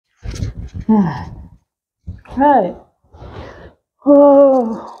Hi.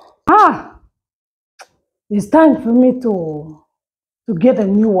 Oh, it's time for me to get a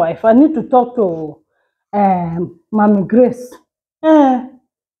new wife. I need to talk to Mommy Grace. Eh,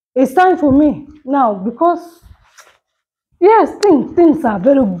 it's time for me now because yes, things are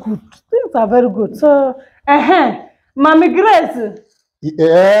very good. Things are very good. So, Mommy Grace,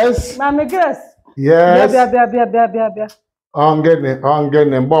 Yes. Mommy Grace. Yes. Bia.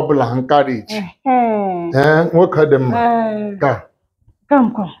 Ongene mbobula encourage. Nwoke dị mma. Ka.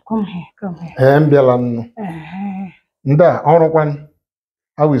 Come here. Mbịala nnu. Ndị a ọrụkwan.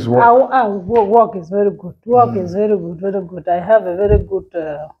 How is work? Work is very good. Work is very good. I have a very good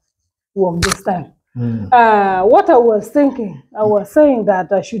work this time. What I was thinking, I was saying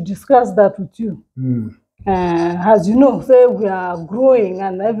that I should discuss that with you. As you know, say we are growing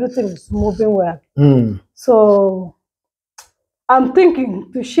and everything is moving well. So I'm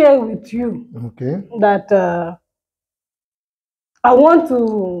thinking to share with you that I want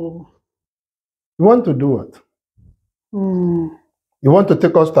to. You want to do what? You want to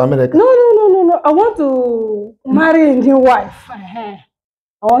take us to America? No. I want to marry a new wife. I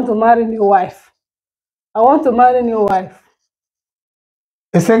want to marry a new wife. I want to marry a new wife.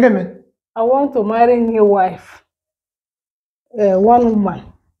 I want to marry a new wife. One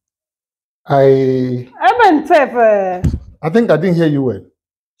woman. I think I didn't hear you well.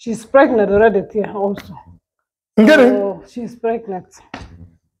 She's pregnant already here also. So she's pregnant.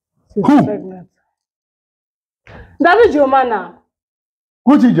 Who? Pregnant. That is Joma now.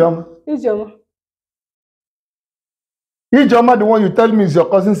 Who's Ijoma? Ijoma. Ijoma, the one you tell me is your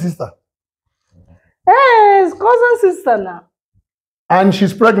cousin sister. Hey, it's cousin sister now. And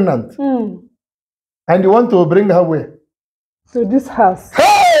she's pregnant. And you want to bring her where? To this house.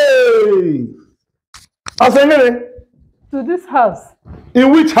 Hey! To this house.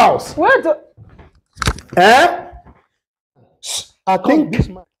 In which house? Where to? I think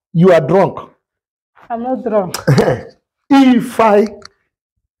you are drunk. I'm not drunk. If I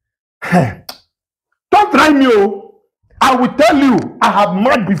don't try me, I will tell you I have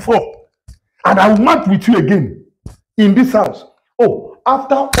married before, and I will marry with you again in this house. Oh,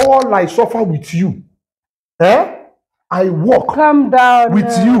 after all I suffer with you, I walk. Calm down.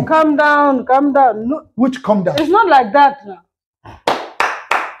 With you. Calm down. No. Which calm down? It's not like that now.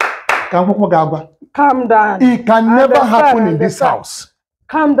 Calm down. It can never happen in this house.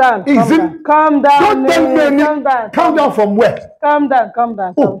 Calm down. Calm down. Don't tell me any. Calm down from where? Calm down.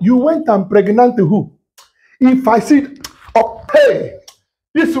 Oh, you went and pregnant to who? If I see, hey,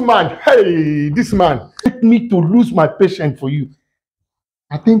 this man, make me to lose my patience for you.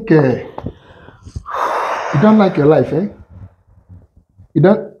 I think you don't like your life, eh? You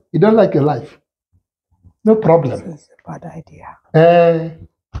don't like your life. No problem. This is a bad idea.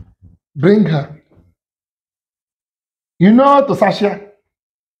 Bring her. You know to Sasha?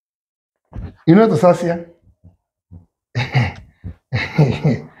 You know to Sasha?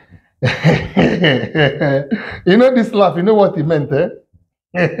 You know this laugh, you know what he meant, eh?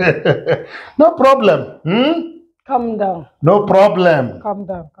 No problem. Calm down. No problem. Calm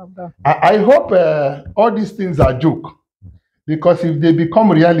down. I hope all these things are joke. Because if they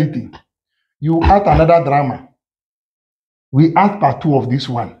become reality, you add another drama. We add part 2 of this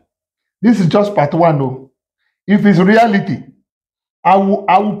one. This is just part 1, though. If it's reality, I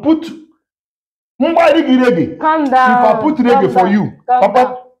will put Calm down. If I put reggae for you,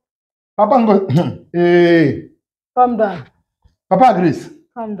 Papa go, hey. Calm down. Papa Grace.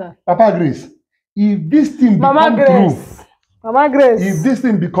 Calm down. Papa Grace. If this thing become true, Mama Grace. If this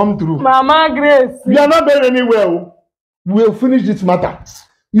thing become true, Mama Grace. We are not going anywhere. We will finish this matter.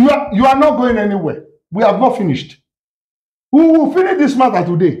 You are not going anywhere. We have not finished. We will finish this matter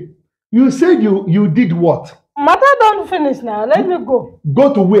today. You said you did what? Matter don't finish now. Let me go.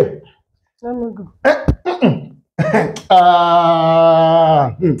 Go to where? Let me go.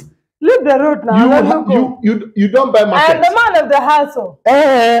 Leave the road now. You don't buy market. I am the man of the house.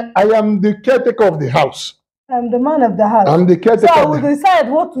 I am the caretaker of the house. I am the man of the house. I'm the caretaker. So I will decide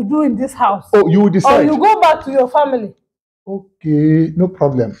what to do in this house. Oh, you will decide. Or you go back to your family. Okay, no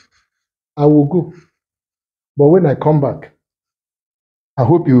problem. I will go. But when I come back, I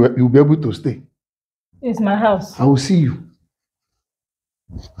hope you'll be able to stay. It's my house. I will see you.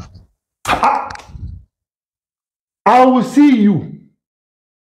 I will see you.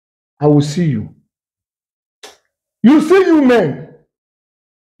 I will see you. You see, you men,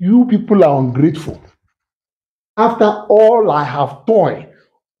 you people are ungrateful. After all I have toiled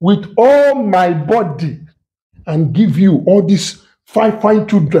with all my body and give you all these fine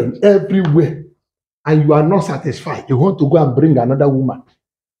children everywhere, and you are not satisfied, you want to go and bring another woman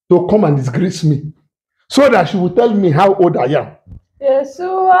to come and disgrace me, so that she will tell me how old I am.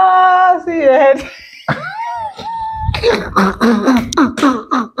 Yeshua, see your head.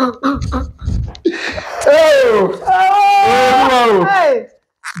 Oh, Hey,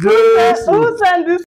 Jesus. who sent this?